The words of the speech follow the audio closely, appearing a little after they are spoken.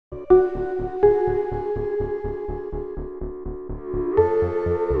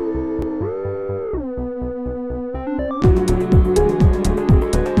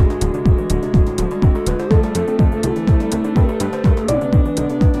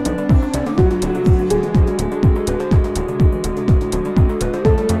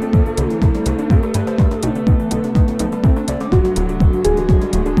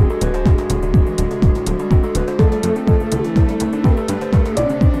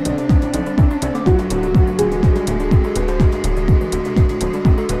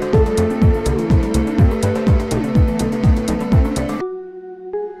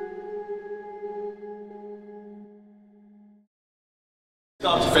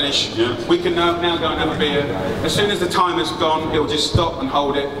finish. We can now go and have a beer. As soon as the timer's gone, it'll just stop and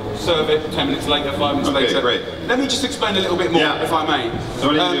hold it, serve it 10 minutes later, 5 minutes later. Great. Let me just explain a little bit more, if I may. So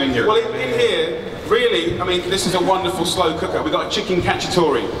what are you doing here? Well, in here, really, I mean, this is a wonderful slow cooker. We've got a chicken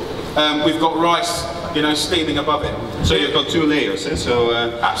cacciatore. We've got rice, you know, steaming above it. So you've got 2 layers, eh? So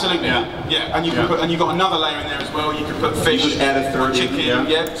absolutely, yeah. And you can put, and you've got another layer in there as well. You can put fish, you add a third, chicken,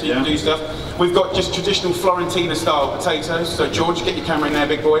 so you can do stuff. We've got just traditional Florentina style potatoes. So George, get your camera in there,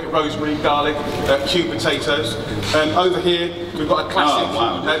 big boy. Rosemary, garlic, cubed potatoes. Over here, we've got a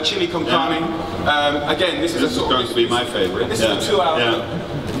classic chili con carne. Again, this is going to be my favorite. This is a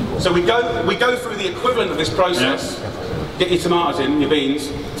 2-hour. So we go through the equivalent of this process. Get your tomatoes in, your beans,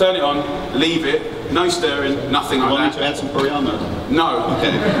 turn it on, leave it, no stirring, nothing like that. Want me to add some coriander? No.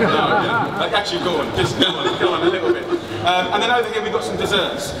 Okay. No. Actually, go on. Just go on a little bit. And then over here we've got some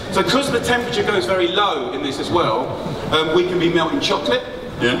desserts. So because the temperature goes very low in this as well, we can be melting chocolate.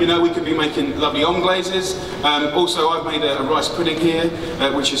 You know, we could be making lovely omglazes. Also, I've made a rice pudding here,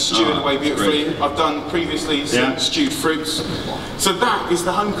 which is stewing away beautifully. I've done previously some stewed fruits. So that is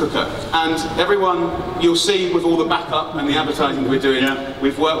the home cooker. And everyone, you'll see with all the backup and the advertising that we're doing,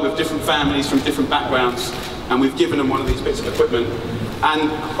 we've worked with different families from different backgrounds, and we've given them one of these bits of equipment.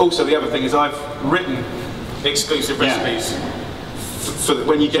 And also the other thing is I've written exclusive recipes. So that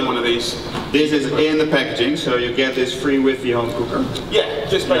when you get one of these, this is in the packaging, so you get this free with the home cooker. Yeah,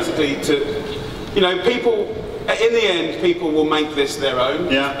 just basically to, you know, people. In the end, people will make this their own.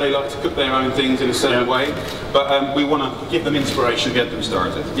 They like to cook their own things in a certain way, but we want to give them inspiration, get them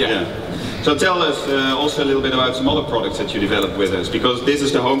started. So tell us also a little bit about some other products that you developed with us, because this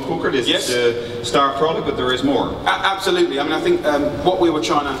is the home cooker. This is the star product, but there is more. Absolutely. I mean, I think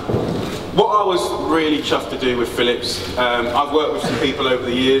what I was really chuffed to do with Philips, I've worked with some people over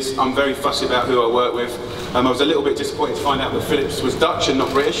the years. I'm very fussy about who I work with. I was a little bit disappointed to find out that Philips was Dutch and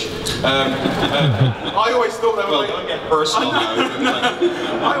not British. I always thought they were. Don't get personal now.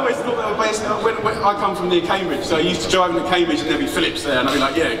 I always thought they were based. When I come from near Cambridge, so I used to drive into Cambridge and there'd be Philips there, and I'd be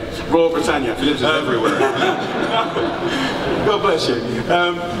like, yeah, Royal Britannia. Philips is everywhere. God bless you.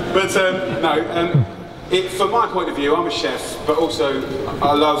 From my point of view, I'm a chef, but also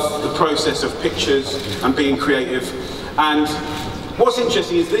I love the process of pictures and being creative. And what's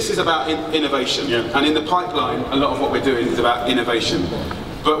interesting is this is about innovation, and in the pipeline, a lot of what we're doing is about innovation.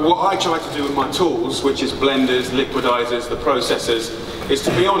 But what I try to do with my tools, which is blenders, liquidizers, the processors, is,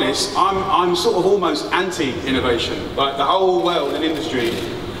 to be honest, I'm sort of almost anti-innovation. Like the whole world and industry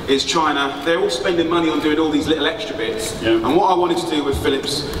is trying to, they're all spending money on doing all these little extra bits. And what I wanted to do with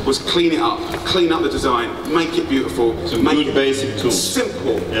Philips was clean up the design, make it beautiful, make it basic tools.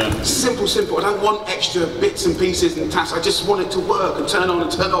 Simple, simple. I don't want extra bits and pieces and tasks. I just want it to work and turn on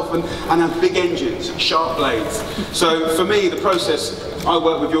and turn off and have big engines, sharp blades. So for me, the process, I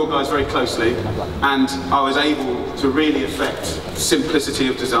work with your guys very closely, and I was able to really affect simplicity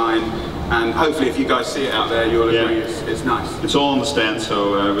of design. And hopefully, if you guys see it out there, you'll agree it's nice. It's all on the stand,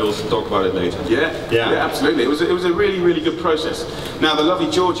 so we'll talk about it later. Yeah, absolutely. It was a really, really good process. Now, the lovely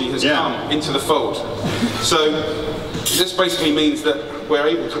Georgie has come into the fold. So this basically means that we're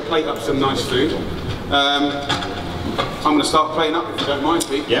able to plate up some nice food. I'm going to start plating up, if you don't mind,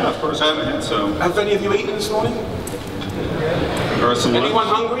 Pete. Yeah, of course. Have any of you eaten this morning? Anyone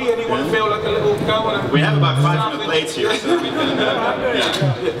hungry? Anyone feel like a little go? We have about 500 plates here, so we can.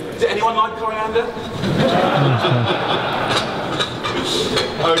 Does anyone like coriander?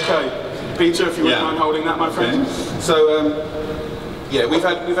 Okay, Peter, if you wouldn't mind holding that, my friend. So, yeah, we've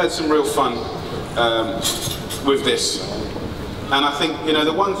had some real fun with this, and I think, you know,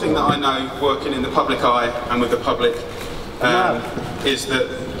 the one thing that I know working in the public eye and with the public is that,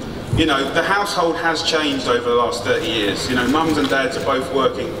 you know, the household has changed over the last 30 years. You know, mums and dads are both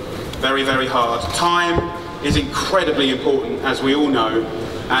working very, very hard. Time is incredibly important, as we all know,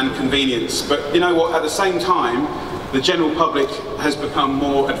 and convenience. But you know what, at the same time, the general public has become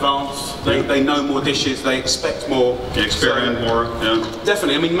more advanced. They know more dishes, they expect more. They experiment more,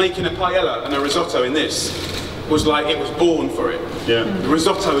 Definitely, I mean, making a paella and a risotto in this was like, it was born for it. The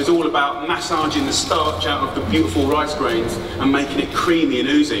risotto is all about massaging the starch out of the beautiful rice grains and making it creamy and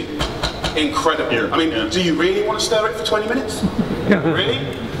oozy. Incredible. I mean, do you really want to stir it for 20 minutes? Really?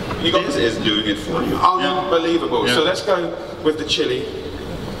 This is doing it for you. Unbelievable. So let's go with the chili.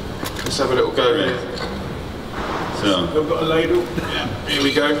 Let's have a little go here. So we've got a ladle. Here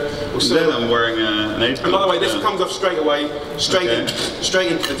we go. Then I'm wearing an apron. And by the way, this comes off straight away, straight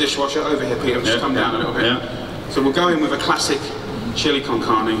into the dishwasher. Over here, Peter. Just come down a little bit. So we'll go in with a classic chili con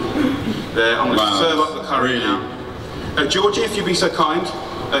carne. There, I'm going to serve up the curry now. Georgie, if you'd be so kind,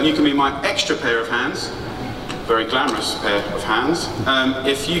 you can be my extra pair of hands. very glamorous pair of hands.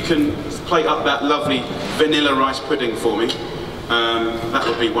 If you can plate up that lovely vanilla rice pudding for me, that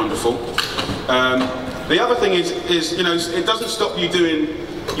would be wonderful. The other thing is, you know, it doesn't stop you doing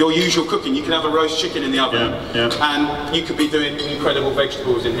your usual cooking. You can have a roast chicken in the oven, and you could be doing incredible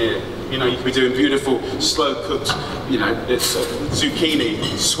vegetables in here. You know, you could be doing beautiful, slow-cooked, you know, it's zucchini,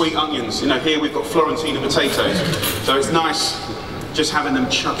 sweet onions. You know, here we've got Florentina potatoes. So it's nice just having them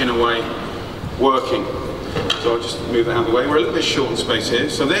chugging away, working. So I'll just move that out of the way. We're a little bit short on space here.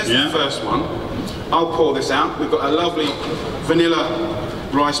 So there's the first one. I'll pour this out. We've got a lovely vanilla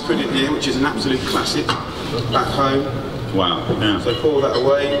rice pudding here, which is an absolute classic back home. Wow. Yeah. So pour that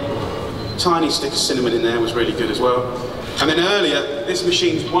away. Tiny stick of cinnamon in there was really good as well. And then earlier, this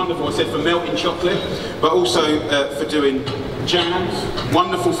machine's wonderful, I said, for melting chocolate, but also for doing jams.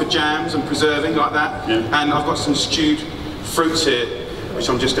 Wonderful for jams and preserving like that. Yeah. And I've got some stewed fruits here, which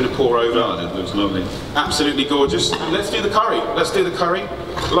I'm just going to pour over. Oh, that looks lovely. Absolutely gorgeous. And let's do the curry. Let's do the curry.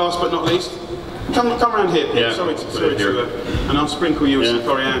 Last but not least. Come around here, Pete. Yeah, sorry to and I'll sprinkle you with some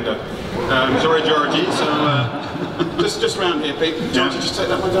coriander. Sorry, Georgie. So just round here, Pete. Georgie, just take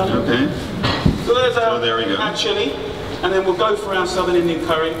that one down. Okay. So there's there we go. our chilli, and then we'll go for our Southern Indian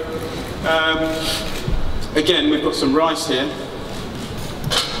curry. Again, we've got some rice here.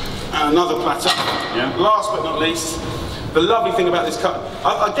 And another platter. Yeah. Last but not least, the lovely thing about this cut,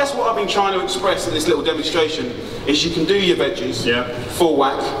 I guess what I've been trying to express in this little demonstration is you can do your veggies, full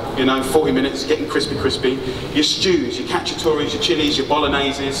whack, you know, 40 minutes, getting crispy. Your stews, your cacciatoris, your chilies, your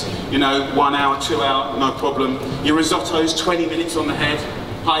bologneses, you know, 1 hour, 2 hour, no problem. Your risottos, 20 minutes on the head.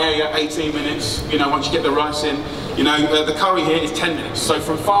 Paella, 18 minutes, you know, once you get the rice in. You know, the curry here is 10 minutes. So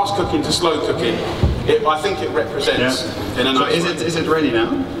from fast cooking to slow cooking, I think it represents in a nice way. Is it ready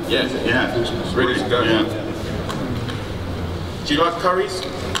now? Yeah. Yeah. It's ready to go. Yeah. Do you like curries?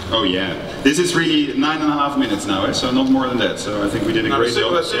 Oh yeah. This is really 9.5 minutes now, so not more than that. So I think we did a great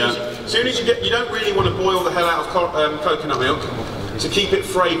job. As soon as you don't really want to boil the hell out of coconut milk to keep it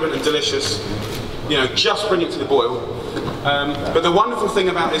fragrant and delicious. You know, just bring it to the boil. But the wonderful thing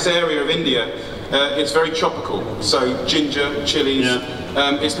about this area of India, it's very tropical. So ginger, chilies.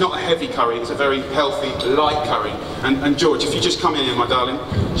 It's not a heavy curry. It's a very healthy, light curry. And George, if you just come in here, my darling,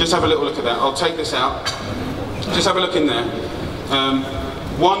 just have a little look at that. I'll take this out. Just have a look in there.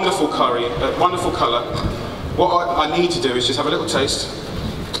 Wonderful curry, wonderful colour. What I need to do is just have a little taste,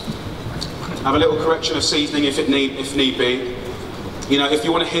 have a little correction of seasoning if need be. You know, if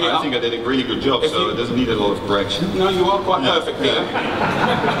you want to hit it up. I think I did a really good job, so it doesn't need a lot of correction. No, you are quite perfect here.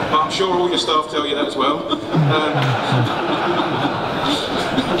 But I'm sure all your staff tell you that as well.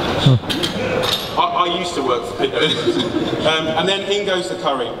 I used to work for Peter. And then in goes the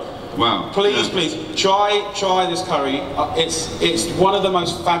curry. Wow. Please, please, try this curry. It's one of the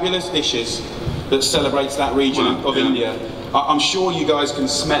most fabulous dishes that celebrates that region of India. I'm sure you guys can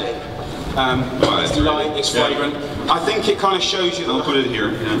smell it. It's light, it's fragrant. I think it kind of shows you that. I'll put it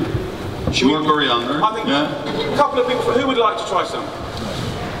here. More coriander. I think a couple of people, who would like to try some?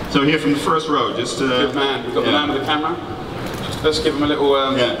 So here from the first row, just... Good man, we've got the man with the camera. Let's give him a little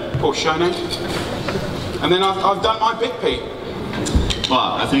portionne. And then I've done my bit, Pete.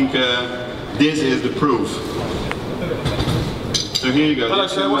 Well, I think this is the proof. So here you go. Hello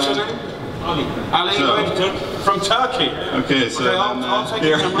sir, what's your name? Ali. Ali, from Turkey. Okay, so okay, I'll take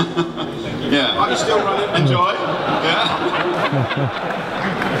your camera. Yeah. Are you still running? Enjoy. Yeah.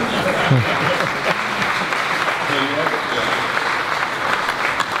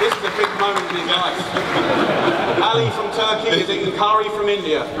 This is a big moment in his life. Ali from Turkey is eating curry from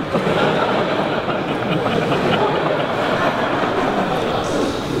India.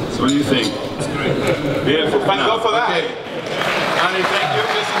 So what do you think? Beautiful. Thank God for that. Okay. Ali, thank you.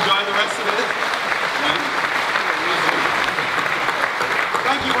 Just enjoy the rest of it.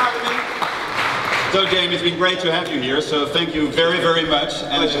 Thank you for having me. So Jamie, it's been great to have you here, so thank you very, very much.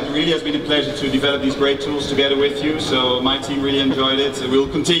 And it really has been a pleasure to develop these great tools together with you, so my team really enjoyed it. We'll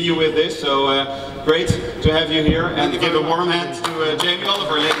continue with this, so great to have you here. And give a warm hand to Jamie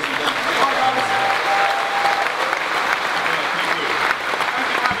Oliver, ladies and gentlemen.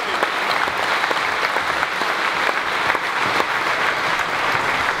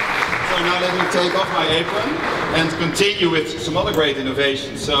 Now let me take off my apron and continue with some other great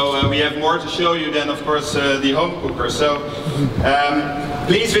innovations. So we have more to show you than, of course, the home cooker. So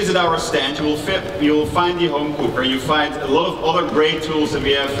please visit our stand. You will find the home cooker. You find a lot of other great tools that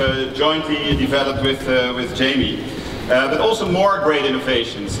we have jointly developed with Jamie. But also more great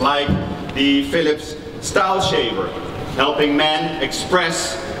innovations like the Philips Style Shaver, helping men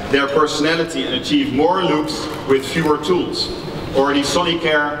express their personality and achieve more looks with fewer tools. Or the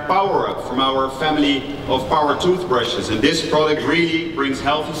Sonicare Power Up from our family of power toothbrushes, and this product really brings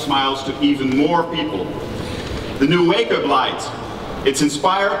healthy smiles to even more people. The new wake-up light, it's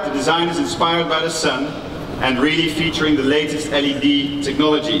inspired, the design is inspired by the sun and really featuring the latest LED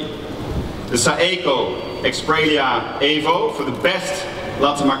technology. The Saeco Expralia Evo for the best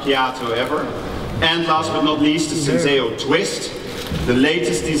latte macchiato ever. And last but not least, the Senseo Twist, the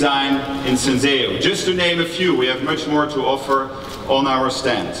latest design in Senseo. Just to name a few, we have much more to offer on our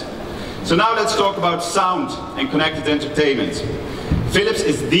stand. So now let's talk about sound and connected entertainment. Philips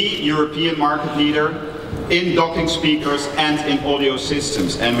is the European market leader in docking speakers and in audio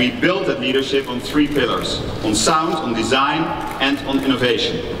systems, and we built that leadership on 3 pillars: on sound, on design, and on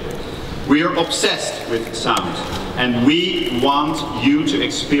innovation. We are obsessed with sound, and we want you to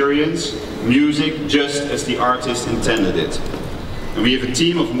experience music just as the artist intended it. And we have a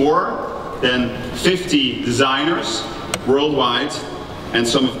team of more than 50 designers worldwide and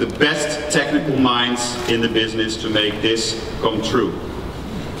some of the best technical minds in the business to make this come true.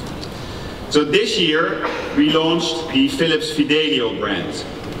 So this year we launched the Philips Fidelio brand.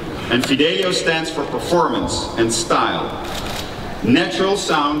 And Fidelio stands for performance and style. Natural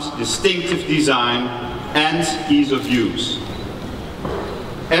sound, distinctive design, and ease of use.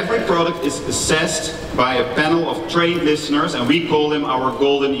 Every product is assessed by a panel of trained listeners, and we call them our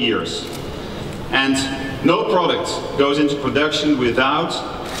golden ears. And no product goes into production without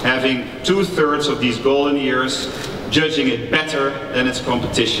having 2/3 of these golden ears judging it better than its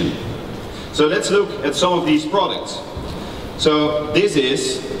competition. So let's look at some of these products. So this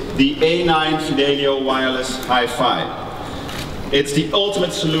is the A9 Fidelio Wireless Hi-Fi. It's the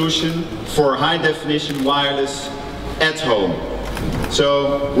ultimate solution for high definition wireless at home.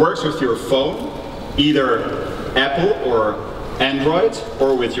 So works with your phone, either Apple or Android,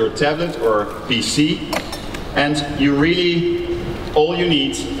 or with your tablet or PC. And you really, all you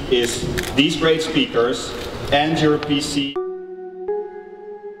need is these great speakers and your PC.